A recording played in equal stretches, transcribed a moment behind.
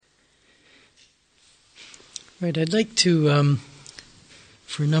Right, I'd like to,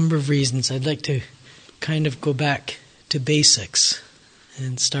 for a number of reasons, I'd like to kind of go back to basics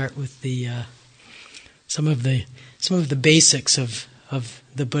and start with the some of the basics of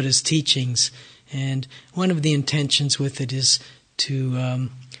the Buddha's teachings. And one of the intentions with it is to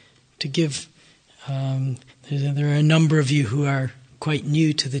give. There are a number of you who are quite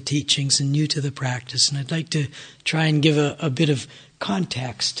new to the teachings and new to the practice, and I'd like to try and give a bit of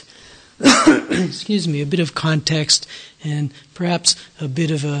context. Excuse me, a bit of context and perhaps a bit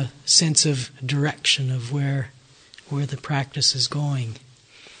of a sense of direction of where the practice is going.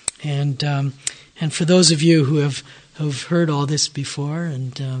 And for those of you who've heard all this before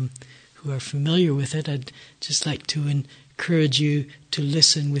and who are familiar with it, I'd just like to encourage you to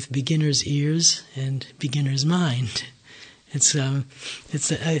listen with beginner's ears and beginner's mind.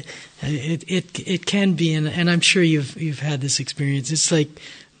 It can be, and I'm sure you've had this experience. It's like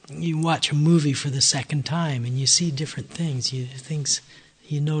you watch a movie for the second time and you see different things.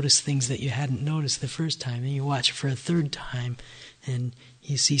 You notice things that you hadn't noticed the first time, and you watch it for a third time and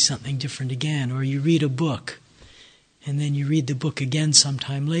you see something different again. Or you read a book and then you read the book again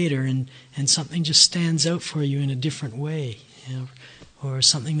sometime later and something just stands out for you in a different way, or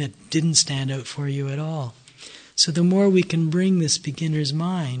something that didn't stand out for you at all. So the more we can bring this beginner's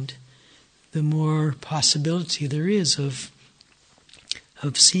mind, the more possibility there is of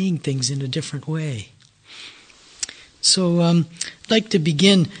seeing things in a different way. So I'd like to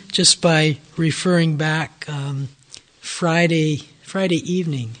begin just by referring back Friday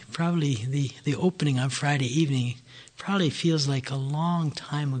evening, probably the opening on Friday evening, probably feels like a long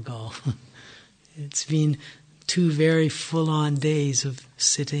time ago. It's been 2 very full-on days of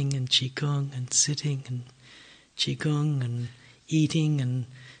sitting and qigong and sitting and qigong and eating and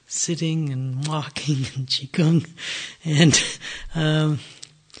sitting and walking and qigong,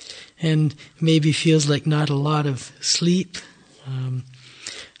 and maybe feels like not a lot of sleep,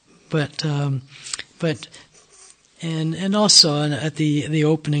 but also at the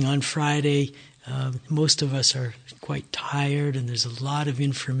opening on Friday, most of us are quite tired, and there's a lot of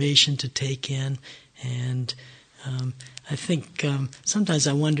information to take in, and I think sometimes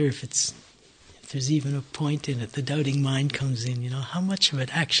I wonder if there's even a point in it, the doubting mind comes in, how much of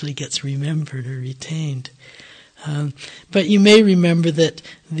it actually gets remembered or retained. But you may remember that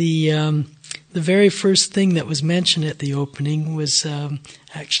the very first thing that was mentioned at the opening was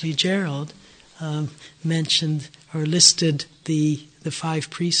actually Gerald mentioned or listed the 5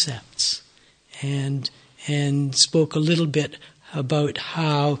 precepts and spoke a little bit about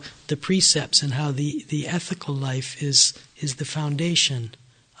how the precepts and how the ethical life is the foundation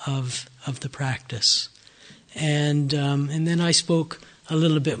of the practice. And then I spoke a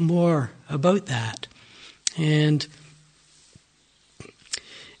little bit more about that. And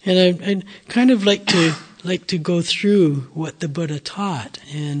I'd kind of like to go through what the Buddha taught.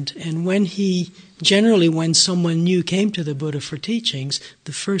 And when someone new came to the Buddha for teachings,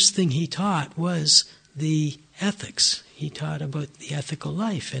 the first thing he taught was the ethics. He taught about the ethical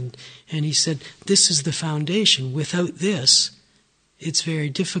life, and he said, this is the foundation. Without this, it's very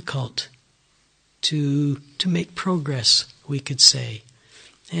difficult to make progress, we could say.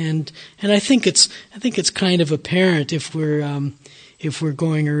 And I think it's kind of apparent if we're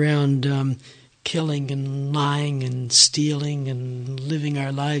going around killing and lying and stealing and living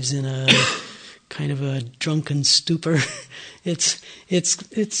our lives in a kind of a drunken stupor. It's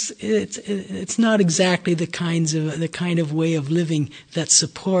not exactly the kind of way of living that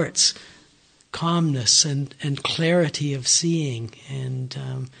supports calmness and clarity of seeing and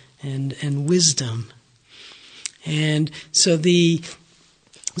wisdom. And so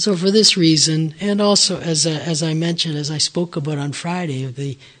for this reason, and also as I mentioned, as I spoke about on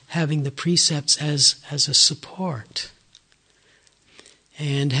Friday, having the precepts as a support,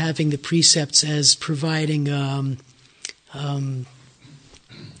 and having the precepts as providing a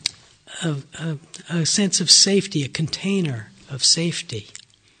sense of safety, a container of safety.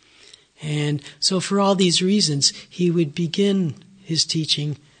 And so for all these reasons, he would begin his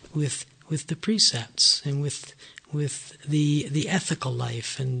teaching with the precepts and with the ethical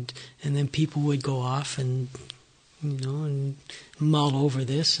life, and then people would go off and mull over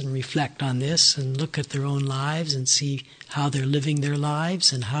this and reflect on this and look at their own lives and see how they're living their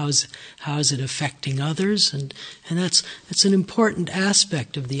lives and how's it affecting others, and that's an important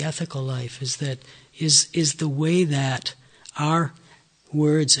aspect of the ethical life, is the way that our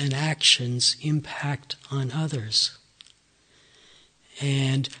words and actions impact on others,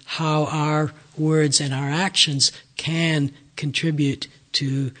 and how our words and our actions can contribute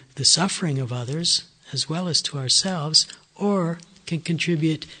to the suffering of others as well as to ourselves, or can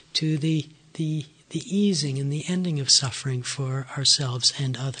contribute to the easing and the ending of suffering for ourselves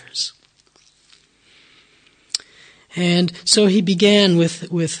and others. And so he began with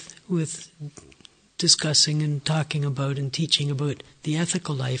discussing and talking about and teaching about the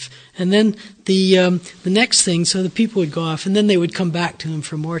ethical life. And then the next thing, so the people would go off, and then they would come back to him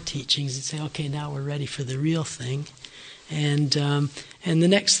for more teachings and say, okay, now we're ready for the real thing. And the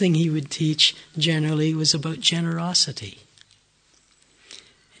next thing he would teach generally was about generosity.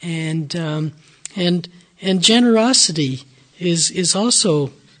 And generosity is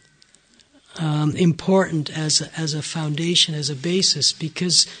also important as a foundation, as a basis,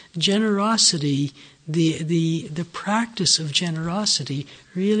 because generosity, the practice of generosity,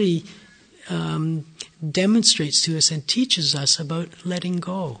 really demonstrates to us and teaches us about letting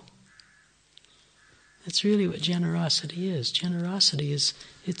go. That's really what generosity is. Generosity is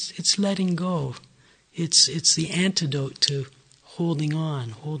it's letting go. It's the antidote to holding on,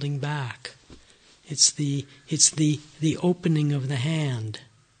 holding back. It's the opening of the hand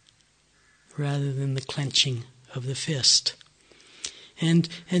rather than the clenching of the fist. And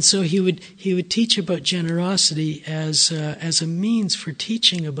so he would teach about generosity as a means for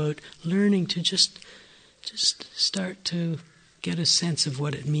teaching about learning to just start to get a sense of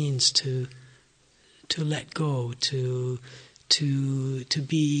what it means to let go, to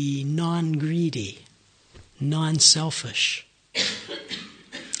be non-greedy, non-selfish.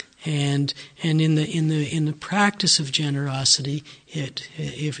 And in the practice of generosity,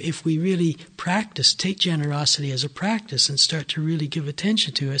 if we really take generosity as a practice and start to really give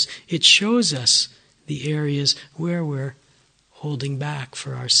attention to us, it shows us the areas where we're holding back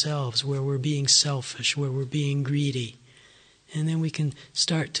for ourselves, where we're being selfish, where we're being greedy. And then we can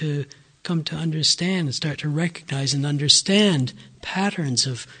start to come to understand and start to recognize and understand patterns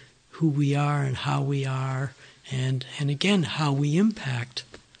of who we are and how we are, and again, how we impact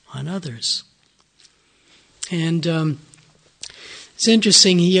on others. And it's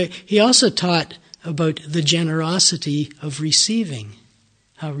interesting, he also taught about the generosity of receiving,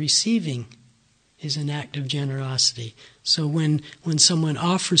 how receiving is an act of generosity. So when someone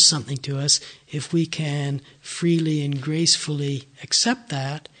offers something to us, if we can freely and gracefully accept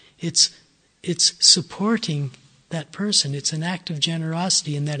that, it's supporting that person. It's an act of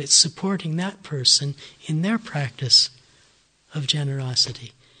generosity in that it's supporting that person in their practice of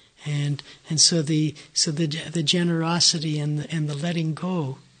generosity. And so the generosity and the letting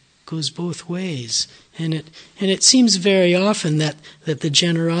go goes both ways. And it seems very often that the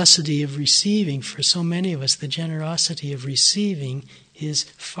generosity of receiving, for so many of us, the generosity of receiving is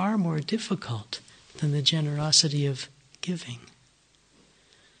far more difficult than the generosity of giving.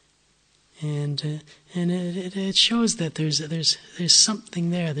 And it shows that there's something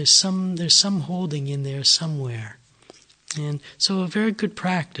there. There's some holding in there somewhere. And so a very good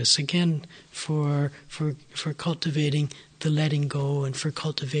practice, again, for cultivating the letting go and for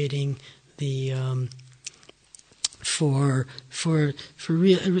cultivating the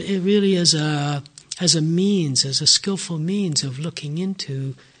really as a means, as a skillful means of looking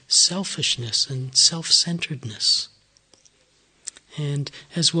into selfishness and self-centeredness. And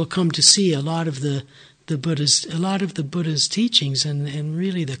as we'll come to see, a lot of the Buddha's teachings and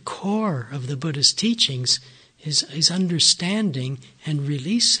really the core of the Buddha's teachings is understanding and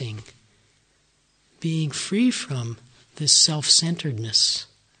releasing, being free from this self-centeredness.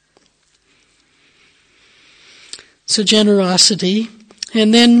 So generosity,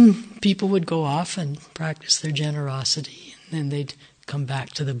 and then people would go off and practice their generosity, and then they'd come back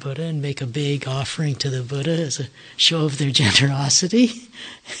to the Buddha and make a big offering to the Buddha as a show of their generosity,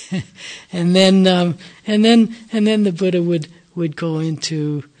 and then the Buddha would go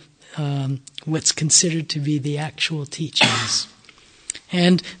into what's considered to be the actual teachings.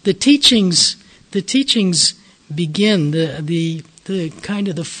 And the teachings begin, the kind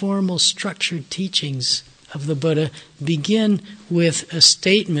of the formal structured teachings of the Buddha begin with a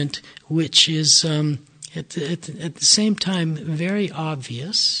statement which is at the same time very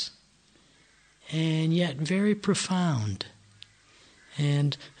obvious and yet very profound,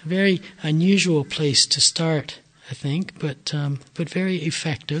 and a very unusual place to start, I think, but very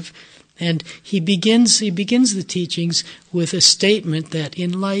effective. And he begins the teachings with a statement that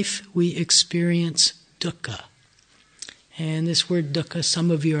in life we experience dukkha. And this word dukkha,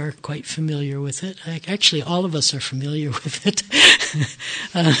 some of you are quite familiar with it. Actually, all of us are familiar with it.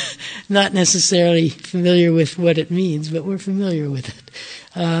 Not necessarily familiar with what it means, but we're familiar with it.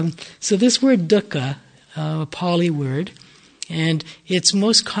 So this word dukkha, a Pali word, and it's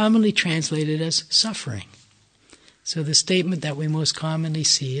most commonly translated as suffering. So the statement that we most commonly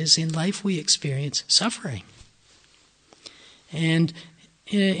see is, in life we experience suffering. And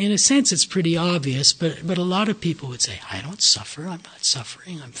in a sense, it's pretty obvious, but a lot of people would say, I don't suffer, I'm not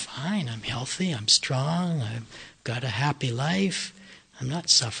suffering, I'm fine, I'm healthy, I'm strong, I've got a happy life, I'm not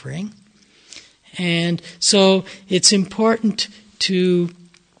suffering. And so it's important to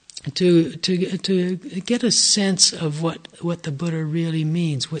get a sense of what the Buddha really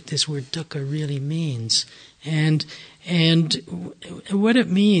means, what this word dukkha really means, and what it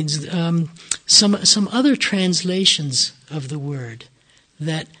means. Some other translations of the word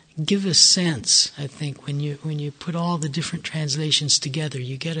that give a sense. I think when you put all the different translations together,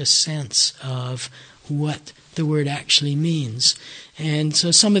 you get a sense of what the word actually means. And so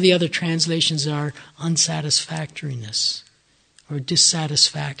some of the other translations are unsatisfactoriness or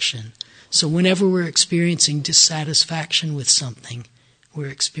dissatisfaction. So whenever we're experiencing dissatisfaction with something, we're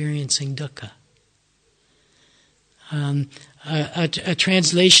experiencing dukkha. A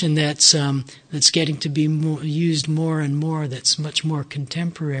translation that's getting to be used more and more, that's much more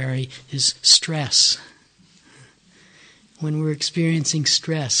contemporary, is stress. When we're experiencing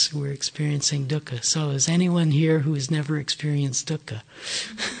stress, we're experiencing dukkha. So is anyone here who has never experienced dukkha?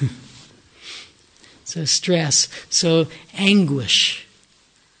 So stress, so anguish,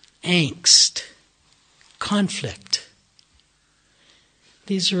 angst, conflict.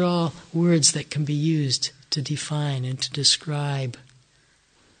 These are all words that can be used to define and to describe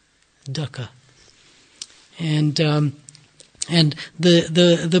dukkha. And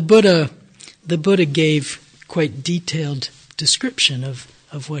the Buddha gave quite detailed description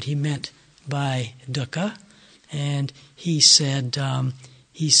of what he meant by dukkha, and he said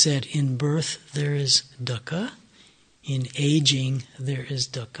in birth there is dukkha, in aging there is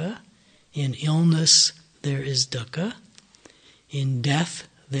dukkha, in illness there is dukkha, in death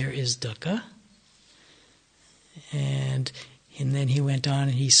there is dukkha. And then he went on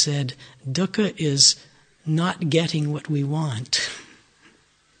and he said, dukkha is not getting what we want.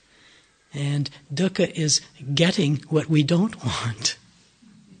 And dukkha is getting what we don't want.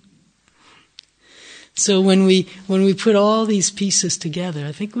 So when we put all these pieces together,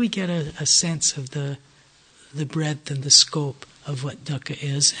 I think we get a sense of the breadth and the scope of what dukkha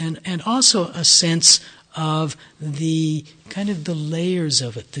is, and also a sense of the kind of the layers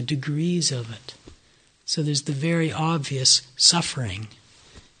of it, the degrees of it. So there's the very obvious suffering,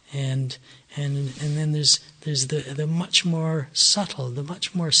 and then there's the much more subtle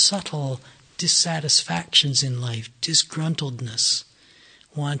dissatisfactions in life, disgruntledness,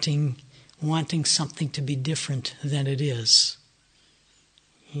 wanting something to be different than it is.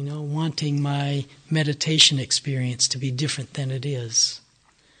 Wanting my meditation experience to be different than it is.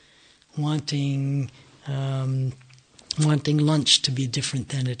 Wanting lunch to be different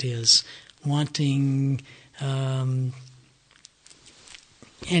than it is. Wanting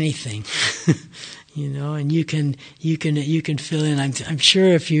anything, and you can fill in. I'm sure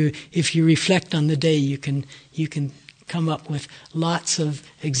if you reflect on the day, you can come up with lots of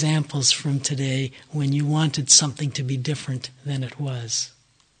examples from today when you wanted something to be different than it was.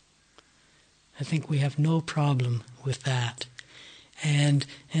 I think we have no problem with that, and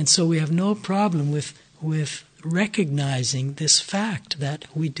so we have no problem with recognizing this fact that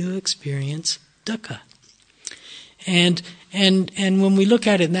we do experience dukkha. And when we look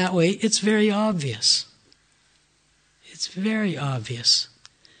at it in that way, it's very obvious. It's very obvious.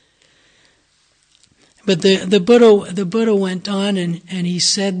 But the Buddha went on and he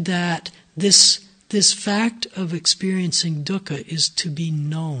said that this fact of experiencing dukkha is to be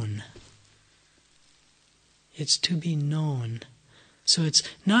known. It's to be known. So it's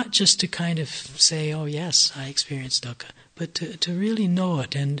not just to kind of say, oh yes, I experienced dukkha, but to really know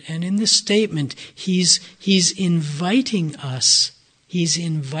it. And in this statement, he's inviting us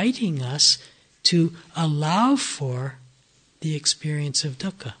to allow for the experience of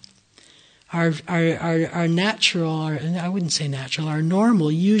dukkha. Our natural, I wouldn't say natural, our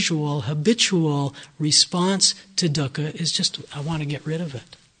normal, usual, habitual response to dukkha is just, I want to get rid of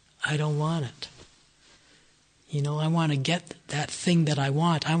it. I don't want it. I want to get that thing that I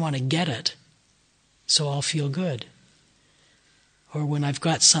want to get it, so I'll feel good. Or when I've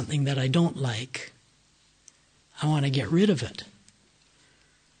got something that I don't like, I want to get rid of it.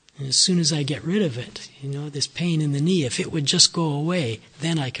 And as soon as I get rid of it, this pain in the knee, if it would just go away,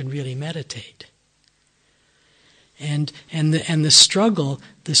 then I could really meditate. And the struggle,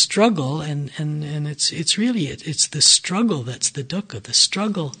 and it's really the struggle that's the dukkha, the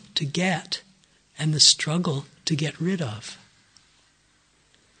struggle to get, and the struggle to get rid of.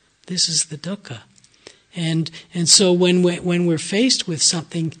 This is the dukkha. And so when we're faced with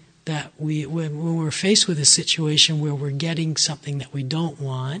something that when we're faced with a situation where we're getting something that we don't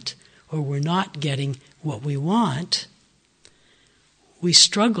want, or we're not getting what we want, we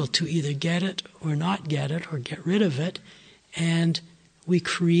struggle to either get it or not get it or get rid of it, and we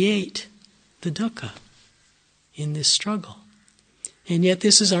create the dukkha in this struggle. And yet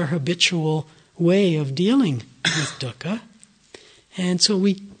this is our habitual way of dealing with dukkha, and so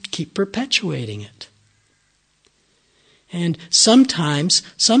we keep perpetuating it. And sometimes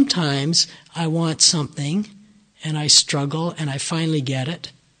I want something, and I struggle, and I finally get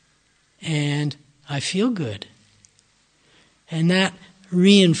it, and I feel good. And that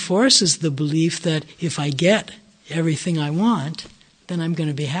reinforces the belief that if I get everything I want, then I'm going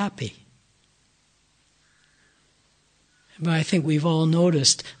to be happy. But I think we've all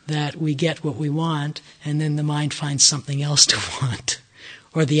noticed that we get what we want, and then the mind finds something else to want.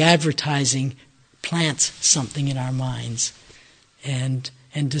 Or the advertising plants something in our minds and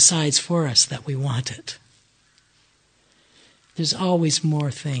decides for us that we want it. There's always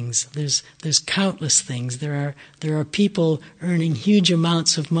more things. There's countless things. There are people earning huge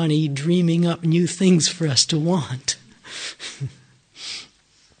amounts of money, dreaming up new things for us to want.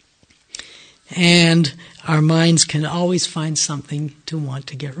 And our minds can always find something to want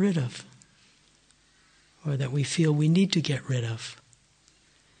to get rid of, or that we feel we need to get rid of.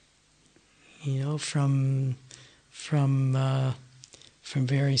 From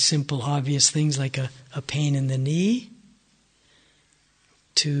very simple, obvious things like a pain in the knee,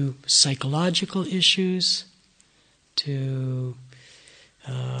 to psychological issues, to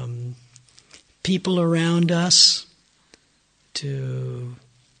people around us, to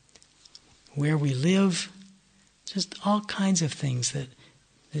where we live, just all kinds of things that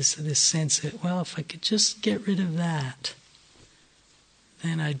this sense that, well, if I could just get rid of that,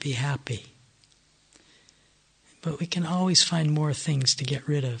 then I'd be happy. But we can always find more things to get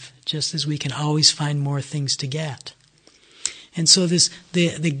rid of, just as we can always find more things to get. And so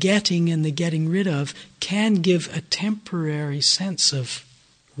the getting and the getting rid of can give a temporary sense of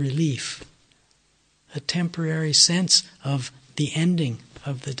relief, a temporary sense of the ending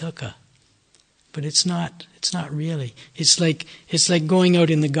of the dukkha. But it's not really. It's like going out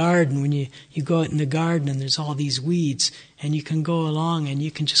in the garden. When you go out in the garden and there's all these weeds, and you can go along and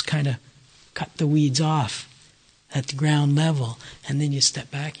you can just kind of cut the weeds off at the ground level, and then you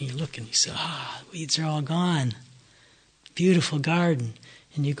step back and you look and you say, the weeds are all gone. Beautiful garden.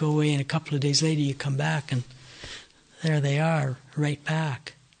 And you go away, and a couple of days later you come back and there they are, right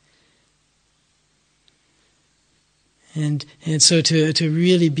back. And so to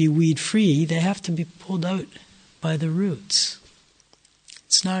really be weed free, they have to be pulled out by the roots.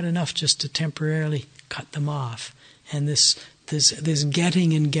 It's not enough just to temporarily cut them off. And this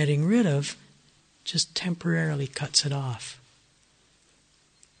getting and getting rid of just temporarily cuts it off.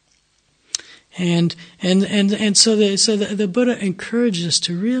 And so the Buddha encouraged us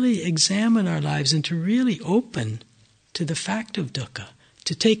to really examine our lives and to really open to the fact of dukkha,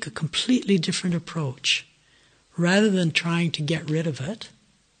 to take a completely different approach. Rather than trying to get rid of it,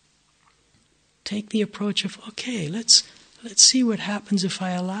 take the approach of, okay, let's see what happens if I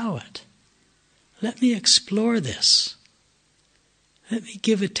allow it. Let me explore this. Let me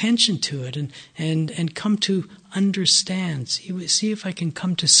give attention to it and come to understand. See if I can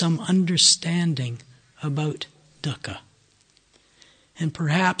come to some understanding about dukkha. And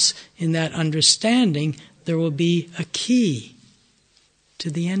perhaps in that understanding there will be a key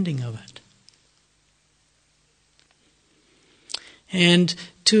to the ending of it. And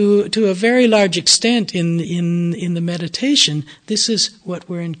to a very large extent in the meditation, this is what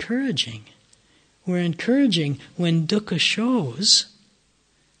we're encouraging. We're encouraging when dukkha shows,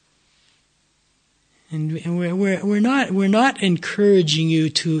 and we're not encouraging you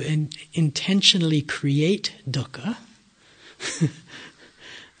to intentionally create dukkha,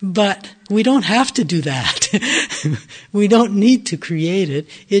 but we don't have to do that. We don't need to create it.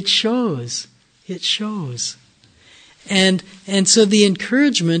 It shows. It shows. And so the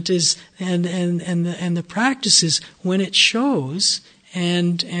encouragement is and the practice is when it shows,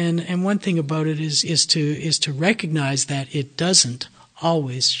 and one thing about it is to recognize that it doesn't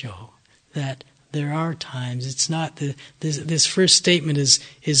always show, that there are times. It's not this first statement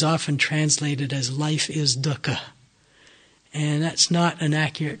is often translated as life is dukkha, and that's not an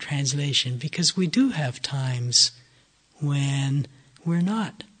accurate translation, because we do have times when we're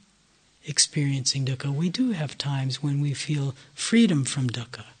not experiencing dukkha. We do have times when we feel freedom from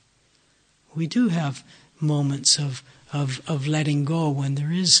dukkha. We do have moments of letting go when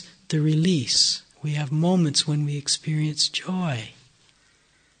there is the release. We have moments when we experience joy,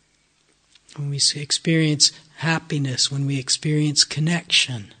 when we experience happiness, when we experience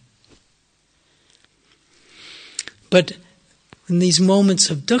connection. But in these moments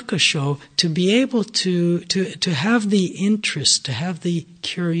of dukkha show, to be able to have the interest, to have the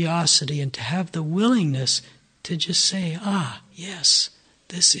curiosity, and to have the willingness to just say, yes,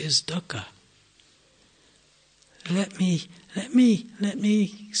 this is dukkha. Let me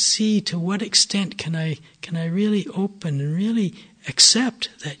see to what extent can I really open and really accept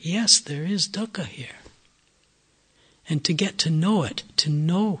that yes, there is dukkha here. And to get to know it, to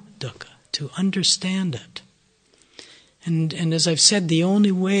know dukkha, to understand it. And as I've said, the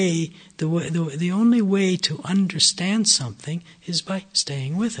only way to understand something is by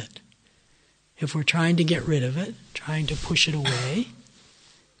staying with it. If we're trying to get rid of it, trying to push it away,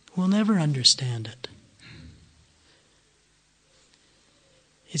 we'll never understand it.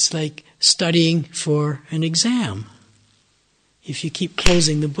 It's like studying for an exam. If you keep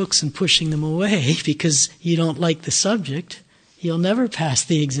closing the books and pushing them away because you don't like the subject, you'll never pass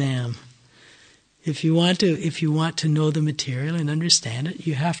the exam. If you want to know the material and understand it,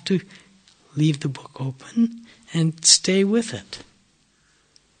 you have to leave the book open and stay with it.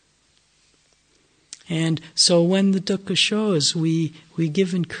 And so when the dukkha shows, we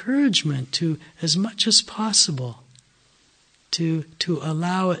give encouragement to, as much as possible, to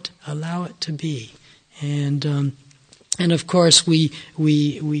allow it to be. And of course we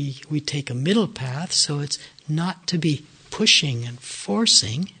take a middle path, so it's not to be pushing and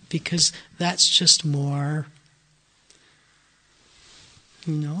forcing, because that's just more,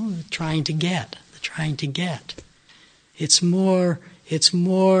 trying to get. It's more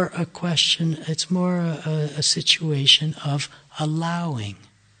a question, it's more a situation of allowing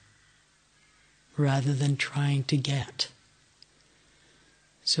rather than trying to get.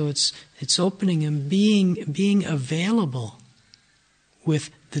 So it's opening and being available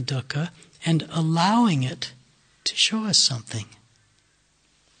with the dukkha and allowing it to show us something.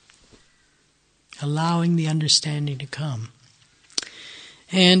 Allowing the understanding to come.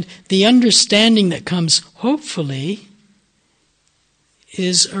 And the understanding that comes, hopefully,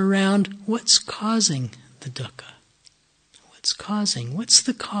 is around what's causing the dukkha. What's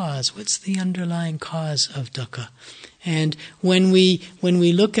the cause? What's the underlying cause of dukkha? And when we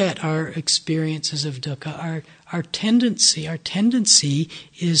look at our experiences of dukkha, our tendency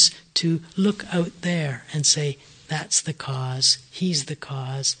is to look out there and say, that's the cause, he's the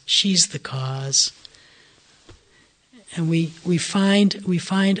cause, she's the cause. And we find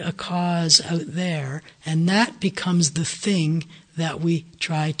a cause out there, and that becomes the thing that we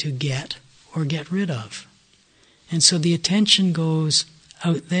try to get or get rid of. And so the attention goes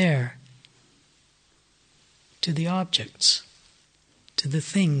out there to the objects, to the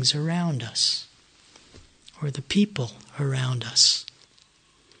things around us, or the people around us.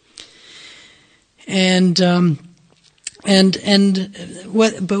 And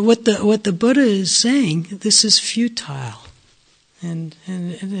what the Buddha is saying, this is futile, and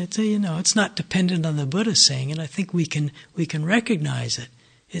it's, it's not dependent on the Buddha saying it. I think we can recognize it.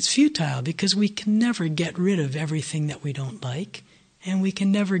 It's futile because we can never get rid of everything that we don't like, and we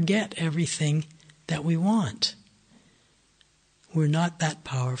can never get everything that we want. We're not that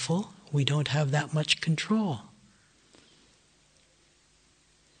powerful. We don't have that much control.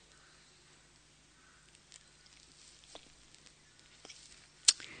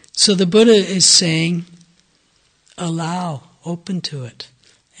 So the Buddha is saying, allow, open to it.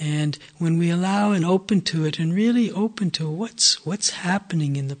 And when we allow and open to it, and really open to what's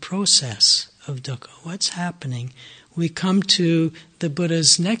happening in the process of dukkha, what's happening, we come to the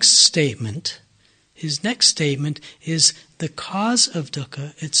Buddha's next statement. His next statement is the cause of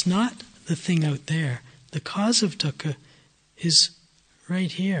dukkha. It's not the thing out there. The cause of dukkha is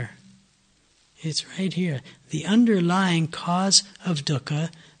right here. It's right here. The underlying cause of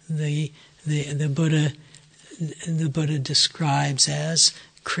dukkha, the Buddha describes as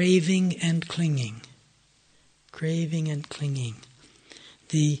craving and clinging. Craving and clinging.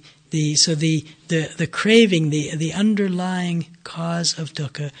 The craving, the underlying cause of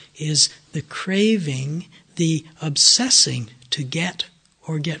dukkha is the craving, the obsessing to get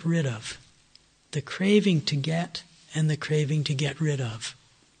or get rid of. The craving to get and the craving to get rid of.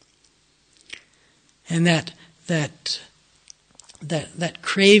 And that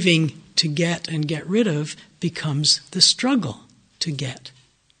craving to get and get rid of becomes the struggle to get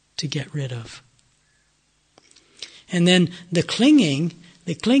rid of. And then the clinging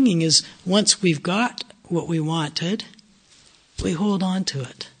is once we've got what we wanted, we hold on to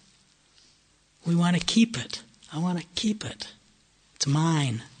it. We want to keep it. I want to keep it. It's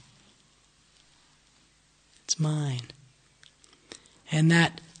mine. It's mine. And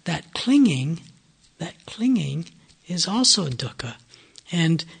that clinging is also dukkha.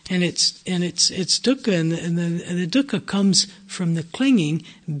 and it's dukkha, and the dukkha comes from the clinging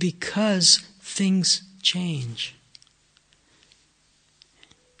because things change.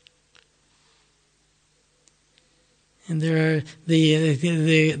 And there are the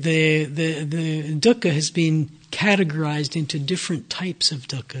dukkha has been categorized into different types of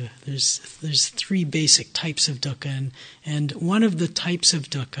dukkha. There's three basic types of dukkha, and one of the types of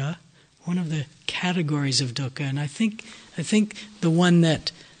dukkha, one of the categories of dukkha, and I think the one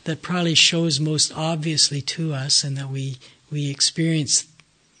that probably shows most obviously to us and that we experience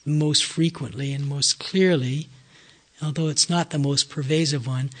most frequently and most clearly, although it's not the most pervasive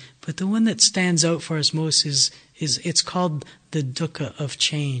one, but the one that stands out for us most is it's called the dukkha of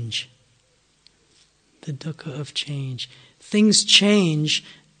change. The dukkha of change. Things change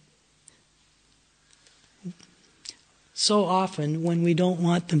so often when we don't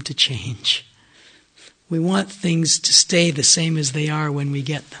want them to change. We want things to stay the same as they are when we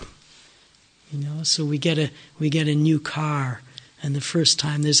get them. So we get a new car, and the first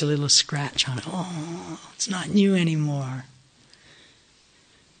time there's a little scratch on it. Oh, it's not new anymore.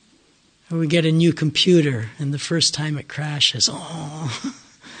 Or we get a new computer, and the first time it crashes. Oh,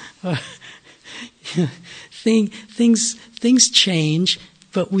 things change,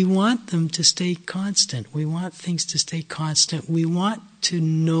 but we want them to stay constant. We want things to stay constant. We want to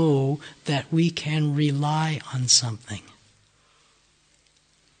know that we can rely on something.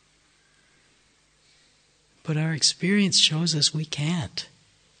 But our experience shows us we can't,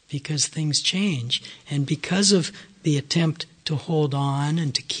 because things change. And because of the attempt to hold on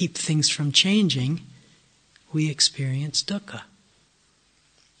and to keep things from changing, we experience dukkha.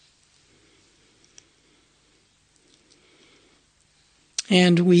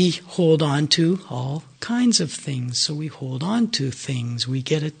 And we hold on to all kinds of things. So we hold on to things, we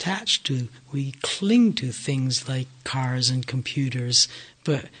get attached to, we cling to things like cars and computers,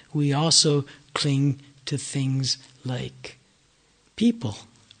 but we also cling to things like people,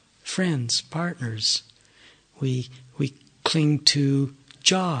 friends, partners. We cling to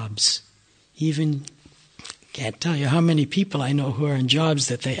jobs. Even can't tell you how many people I know who are in jobs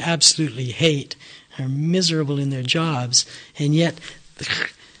that they absolutely hate, are miserable in their jobs, and yet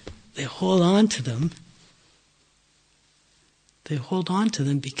they hold on to them. They hold on to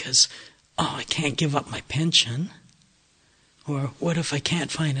them because, I can't give up my pension. Or what if I can't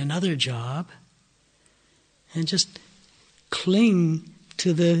find another job? And just cling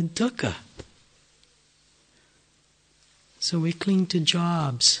to the dukkha. So we cling to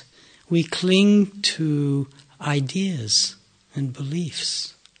jobs. We cling to ideas and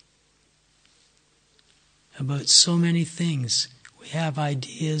beliefs about so many things. We have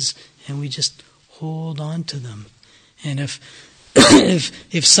ideas and we just hold on to them. And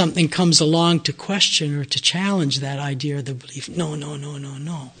if something comes along to question or to challenge that idea or the belief, no.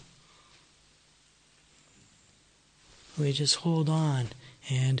 We just hold on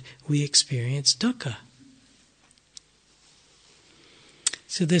and we experience dukkha.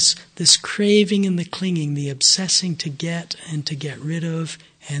 So this craving and the clinging, the obsessing to get and to get rid of,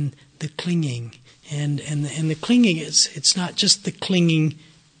 and the clinging. And the clinging it's not just the clinging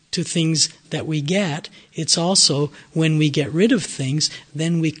to things that we get, it's also when we get rid of things,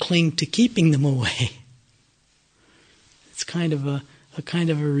 then we cling to keeping them away. It's kind of a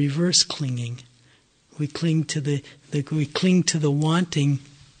reverse clinging. We cling to the wanting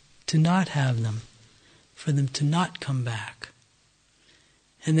to not have them, for them to not come back.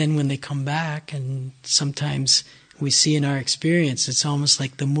 And then when they come back, and sometimes we see in our experience, it's almost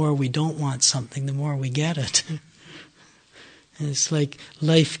like the more we don't want something, the more we get it. And it's like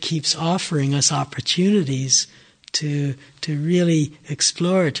life keeps offering us opportunities to really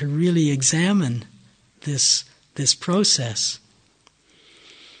explore, to really examine this process.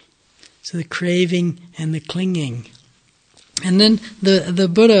 So the craving and the clinging. And then the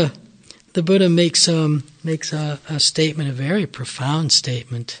Buddha makes a statement, a very profound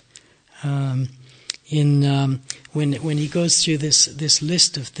statement, when he goes through this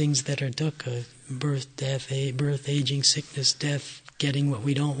list of things that are dukkha: birth, aging, sickness, death, getting what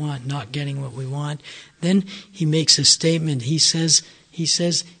we don't want, not getting what we want. Then he makes a statement. He says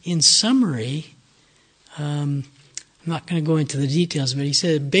in summary, I'm not going to go into the details, but he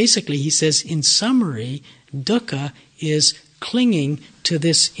says in summary, dukkha is clinging to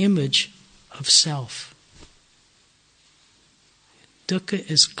this image of self. Dukkha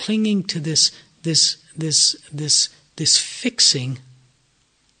is clinging to this fixing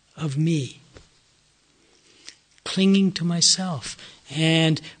of me, clinging to myself,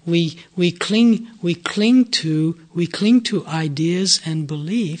 and we cling to ideas and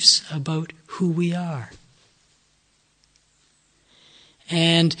beliefs about who we are.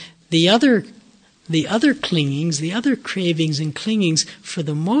 And the other clingings, the other cravings and clingings, for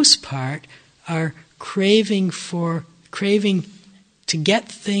the most part, are craving to get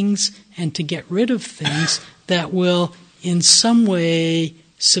things and to get rid of things that will in some way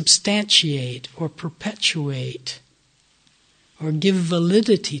substantiate or perpetuate or give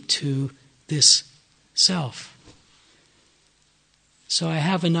validity to this self. So I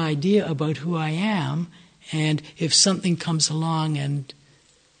have an idea about who I am, and if something comes along and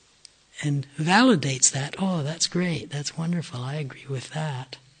validates that, oh, that's great, that's wonderful, I agree with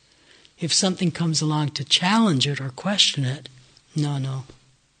that. If something comes along to challenge it or question it, no,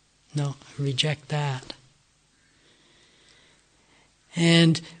 reject that.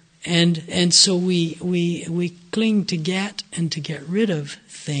 And so we cling to get and to get rid of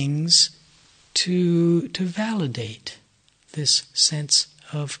things to validate this sense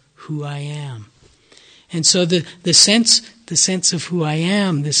of who I am. And so the sense of who I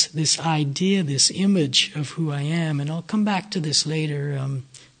am, this idea, this image of who I am, and I'll come back to this later,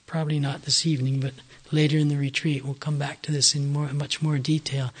 probably not this evening, but later in the retreat we'll come back to this in much more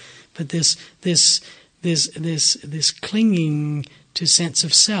detail. But this clinging to sense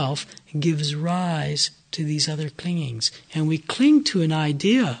of self gives rise to these other clingings, and we cling to an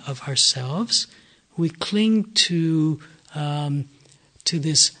idea of ourselves. We cling to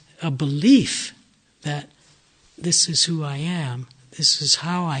this a belief that this is who I am, this is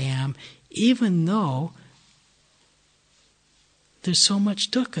how I am, even though there's so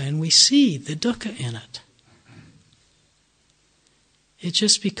much dukkha, and we see the dukkha in it. It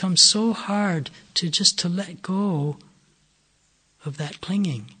just becomes so hard to let go of that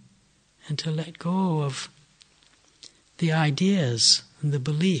clinging and to let go of the ideas and the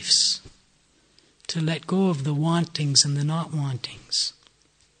beliefs, to let go of the wantings and the not wantings.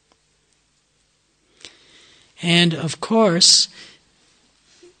 And of course,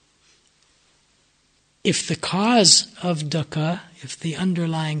 if the cause of dukkha, if the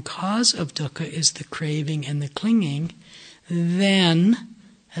underlying cause of dukkha is the craving and the clinging, then,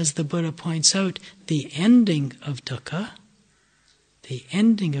 as the Buddha points out, the ending of dukkha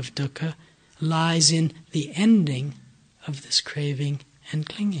lies in the ending of this craving and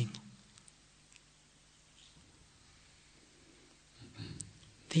clinging.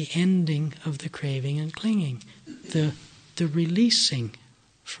 The ending of the craving and clinging, the releasing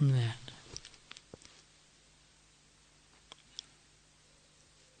from that.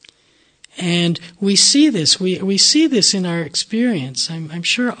 And we see this. We see this in our experience. I'm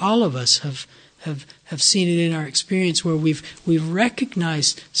sure all of us have seen it in our experience, where we've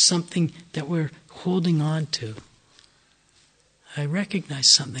recognized something that we're holding on to. I recognize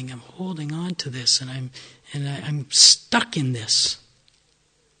something. I'm holding on to this, and I'm stuck in this.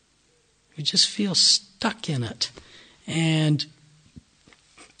 You just feel stuck in it, and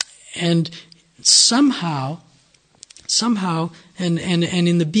somehow, and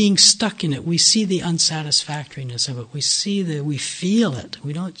in the being stuck in it, we see the unsatisfactoriness of it. We feel it.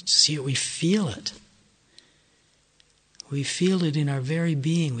 We don't see it, we feel it. We feel it in our very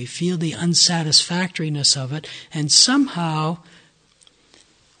being. We feel the unsatisfactoriness of it, and somehow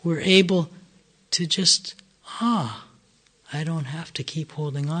we're able to just, I don't have to keep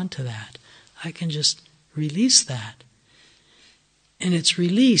holding on to that. I can just release that. And it's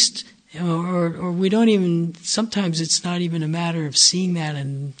released. Or we don't even, sometimes it's not even a matter of seeing that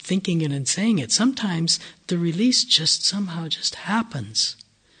and thinking it and saying it. Sometimes the release just somehow just happens.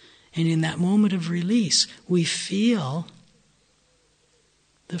 And in that moment of release, we feel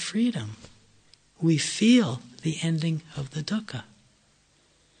the freedom. We feel the ending of the dukkha.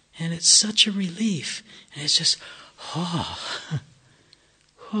 And it's such a relief. And it's just,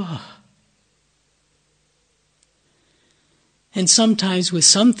 And sometimes with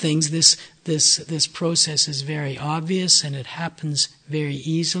some things, this process is very obvious and it happens very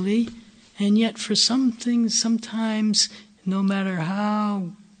easily. And yet for some things, sometimes, no matter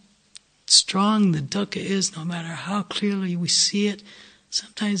how strong the dukkha is, no matter how clearly we see it,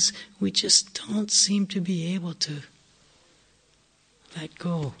 sometimes we just don't seem to be able to let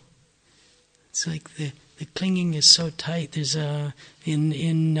go. It's like the clinging is so tight. There's in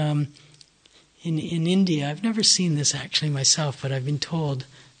India, I've never seen this actually myself, but I've been told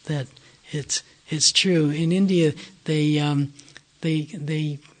that it's true. In India, they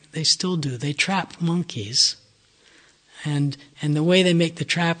still do. They trap monkeys, and the way they make the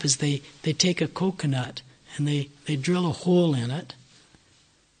trap is they take a coconut and they drill a hole in it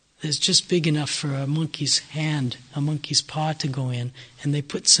that's just big enough for a monkey's hand, a monkey's paw to go in, and they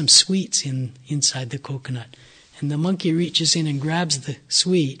put some sweets inside the coconut, and the monkey reaches in and grabs the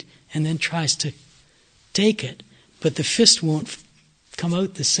sweet and then tries to take it, but the fist won't come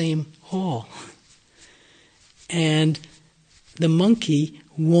out the same hole. And the monkey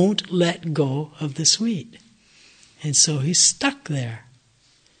won't let go of the sweet. And so he's stuck there.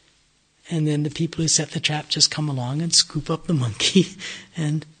 And then the people who set the trap just come along and scoop up the monkey,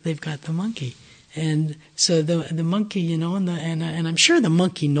 and they've got the monkey. And so the monkey, and I'm sure the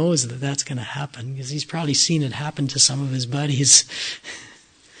monkey knows that that's going to happen, because he's probably seen it happen to some of his buddies.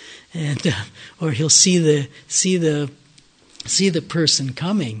 And or he'll see the person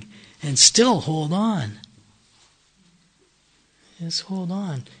coming and still hold on. Just hold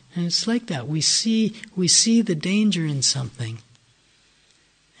on. And it's like that. We see the danger in something,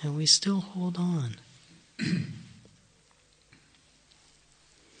 and we still hold on.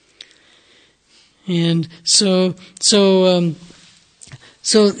 And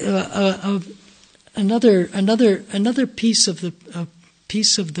another piece of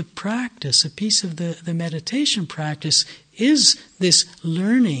the practice, a piece of the meditation practice, is this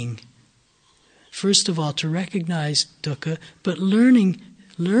learning. First of all, to recognize dukkha, but learning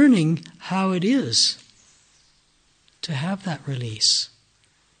how it is to have that release.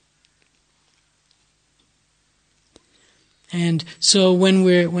 And so when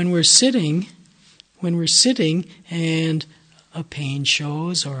we're sitting and a pain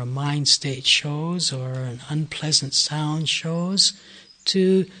shows, or a mind state shows, or an unpleasant sound shows,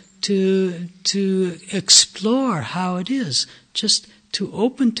 to explore how it is, just to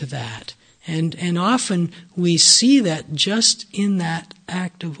open to that. And often we see that just in that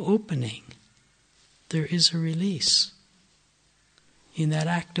act of opening, there is a release. In that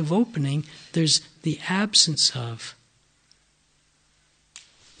act of opening, there's the absence of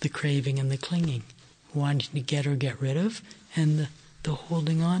the craving and the clinging, wanting to get or get rid of, and the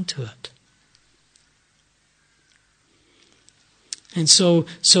holding on to it. And so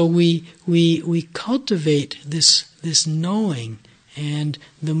we cultivate this knowing, and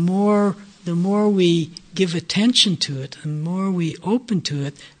the more we give attention to it, the more we open to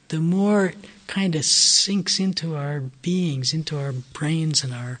it, the more it kind of sinks into our beings, into our brains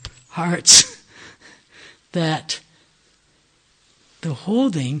and our hearts, that the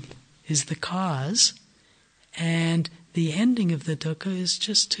holding is the cause, and the ending of the dukkha is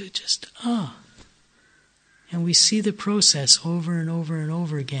just and we see the process over and over and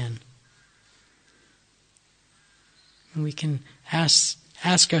over again. And we can ask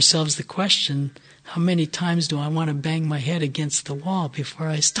ourselves the question, how many times do I want to bang my head against the wall before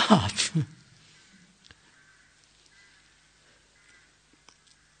I stop?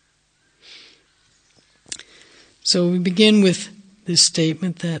 So we begin with this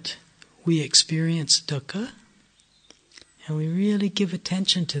statement that we experience dukkha, and we really give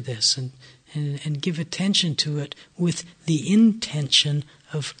attention to this and give attention to it with the intention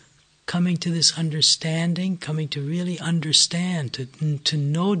of coming to this understanding, coming to really understand, to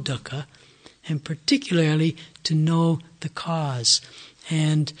know dukkha, and particularly to know the cause.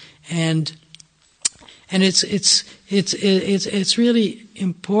 And it's really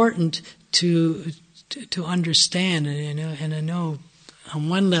important to understand, and I know on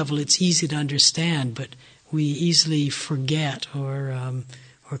one level it's easy to understand, but we easily forget or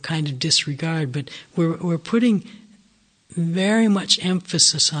kind of disregard. But we're putting very much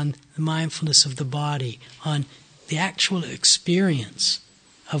emphasis on the mindfulness of the body, on the actual experience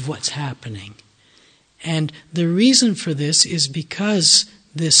of what's happening. And the reason for this is because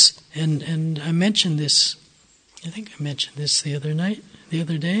this, and I mentioned this, I think I mentioned this the other day.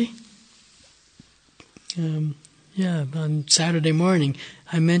 On Saturday morning,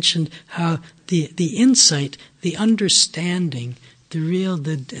 I mentioned how the insight, the understanding,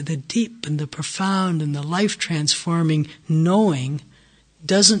 the deep and the profound and the life-transforming knowing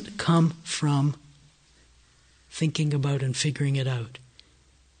doesn't come from thinking about and figuring it out.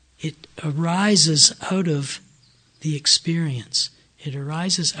 It arises out of the experience. It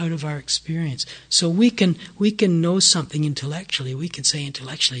arises out of our experience. So we can know something intellectually. We can say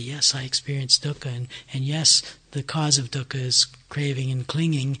intellectually, yes, I experience dukkha, and yes, the cause of dukkha is craving and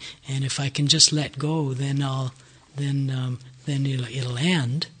clinging, and if I can just let go, then it'll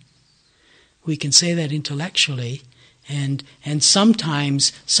end. We can say that intellectually, and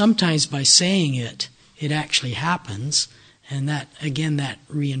sometimes by saying it actually happens. And that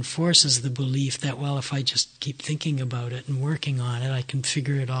reinforces the belief that, well, if I just keep thinking about it and working on it, I can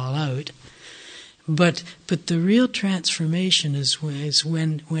figure it all out. But the real transformation is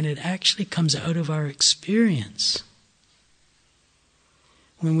when it actually comes out of our experience.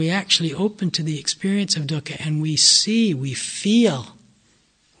 When we actually open to the experience of dukkha and we feel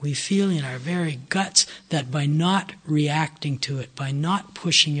in our very guts that by not reacting to it, by not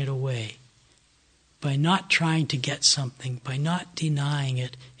pushing it away, by not trying to get something, by not denying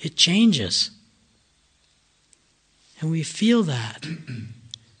it, it changes. And we feel that.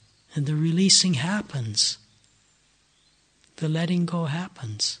 And the releasing happens. The letting go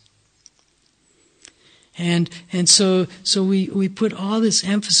happens. And so we put all this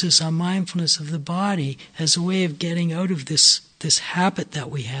emphasis on mindfulness of the body as a way of getting out of this habit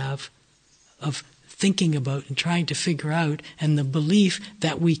that we have of thinking about and trying to figure out, and the belief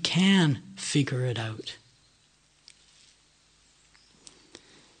that we can figure it out.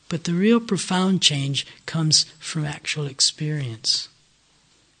 But the real profound change comes from actual experience.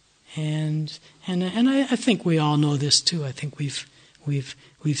 And I think we all know this too. I think we've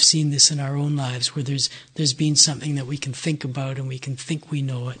seen this in our own lives, where there's been something that we can think about and we can think we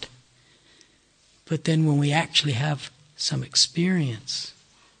know it. But then when we actually have some experience,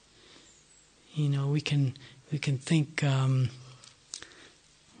 we can think.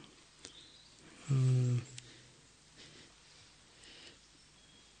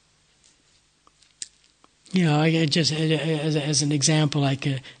 I just as an example, I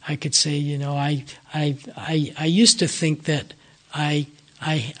could say, I used to think that I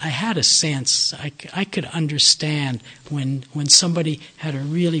had a sense, I could understand when somebody had a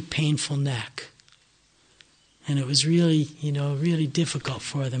really painful neck, and it was really, really difficult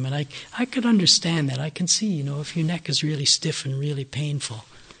for them, and I could understand that. I can see, if your neck is really stiff and really painful,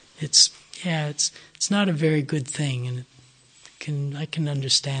 it's not a very good thing, and I can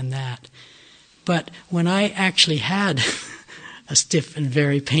understand that. But when I actually had a stiff and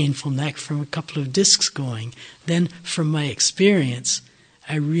very painful neck from a couple of discs going, then from my experience,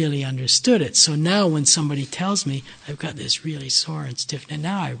 I really understood it. So now when somebody tells me I've got this really sore and stiff, and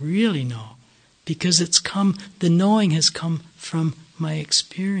now I really know, because the knowing has come from my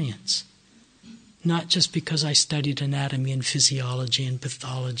experience, not just because I studied anatomy and physiology and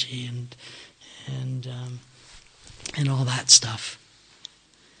pathology and all that stuff.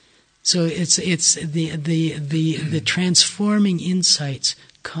 So it's the transforming insights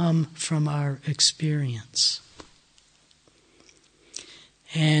come from our experience.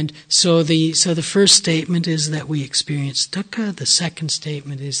 And so the first statement is that we experience dukkha. The second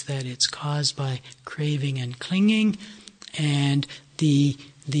statement is that it's caused by craving and clinging. And the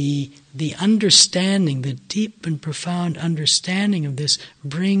understanding, the deep and profound understanding of this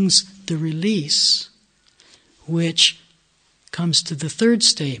brings the release, which comes to the third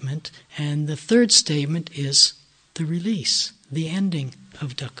statement, and the third statement is the release, the ending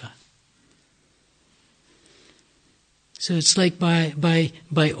of dukkha. So it's like by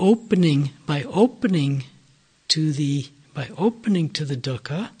opening to the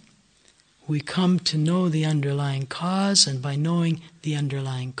dukkha, we come to know the underlying cause, and by knowing the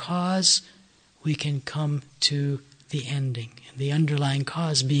underlying cause, we can come to the ending. The underlying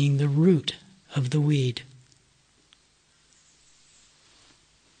cause being the root of the weed.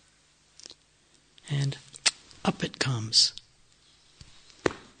 And up it comes.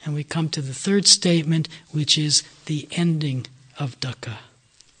 And we come to the third statement, which is the ending of dukkha.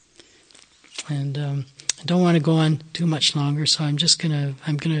 And I don't want to go on too much longer, so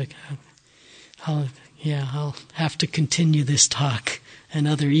I'll have to continue this talk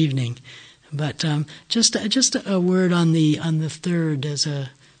another evening. But just a word on the third as a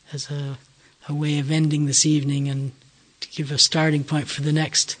way of ending this evening, and to give a starting point for the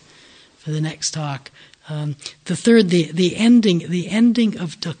next talk. The third, the ending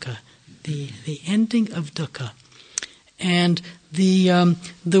of dukkha, the ending of dukkha, and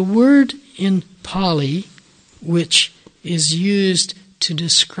the word in Pali, which is used to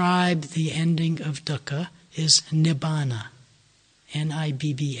describe the ending of dukkha, is nibbana,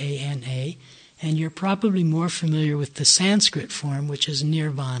 Nibbana, and you're probably more familiar with the Sanskrit form, which is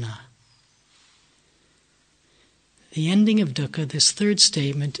nirvana. The ending of dukkha, this third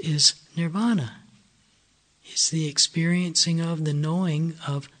statement, is nirvana. It's the experiencing of, the knowing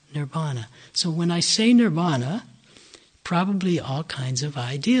of nirvana. So when I say nirvana, probably all kinds of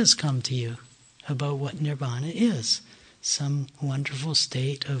ideas come to you about what nirvana is. Some wonderful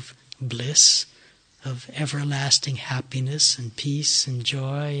state of bliss, of everlasting happiness and peace and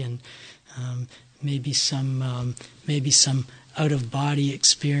joy, and maybe some out-of-body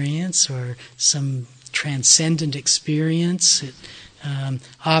experience or some transcendent experience.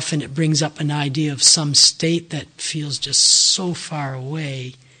 Often it brings up an idea of some state that feels just so far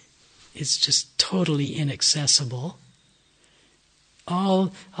away, it's just totally inaccessible.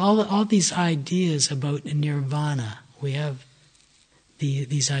 All these ideas about nirvana, we have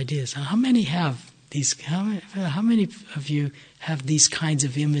these ideas. How many have these? How many of you have these kinds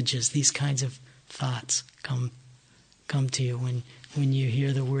of images, these kinds of thoughts come to you when you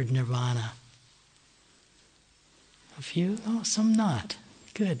hear the word nirvana? A few? Oh, some not.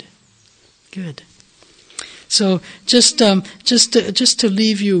 Good. So just to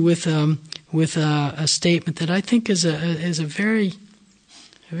leave you with a statement that I think is a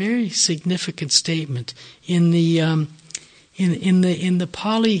very significant statement in the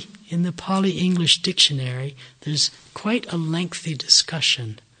Pali English dictionary. There's quite a lengthy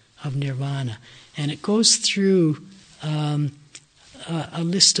discussion of nirvana, and it goes through a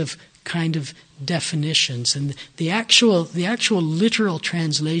list of kind of definitions, and the actual literal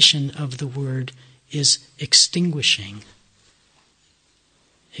translation of the word is extinguishing.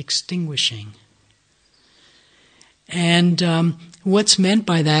 And what's meant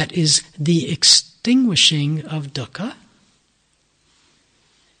by that is the extinguishing of dukkha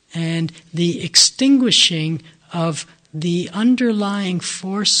and the extinguishing of the underlying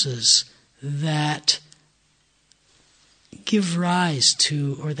forces that give rise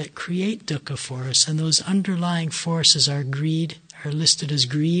to or that create dukkha for us. And those underlying forces are listed as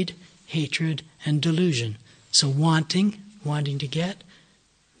greed, hatred, and delusion. So wanting to get,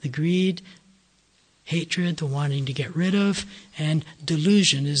 the greed, hatred, the wanting to get rid of, and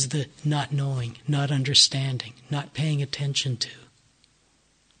delusion is the not knowing, not understanding, not paying attention to.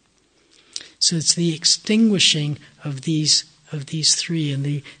 So it's the extinguishing of these three,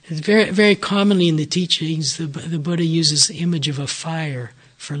 and very, very commonly in the teachings, the Buddha uses the image of a fire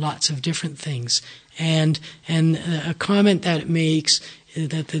for lots of different things. And a comment that it makes,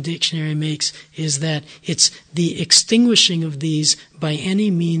 that the dictionary makes, is that it's the extinguishing of these by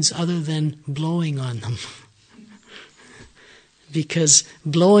any means other than blowing on them. Because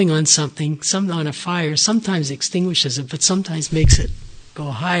blowing on something, on a fire, sometimes extinguishes it, but sometimes makes it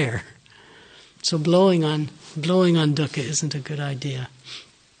go higher. So blowing on dukkha isn't a good idea.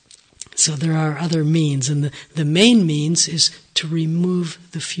 So there are other means, and the main means is to remove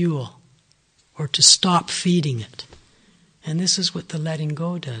the fuel, or to stop feeding it. And this is what the letting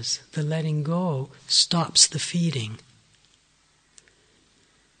go does. The letting go stops the feeding.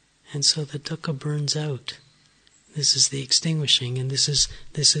 And so the dukkha burns out. This is the extinguishing, and this is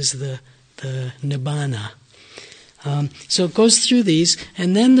the nibbana. So it goes through these,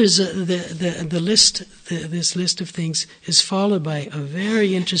 and then there's the list. This list of things is followed by a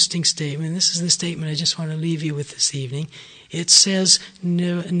very interesting statement. This is the statement I just want to leave you with this evening. It says,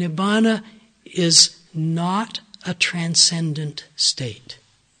 Nibbana is not a transcendent state.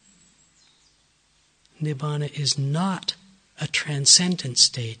 Nibbana is not a transcendent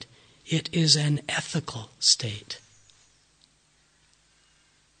state. It is an ethical state.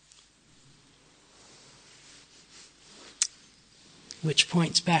 Which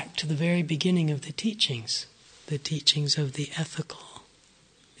points back to the very beginning of the teachings of the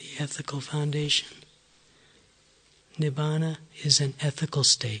ethical foundation. Nibbana is an ethical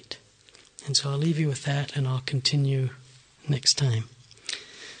state. And so I'll leave you with that, and I'll continue next time.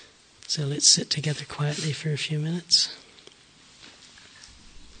 So let's sit together quietly for a few minutes.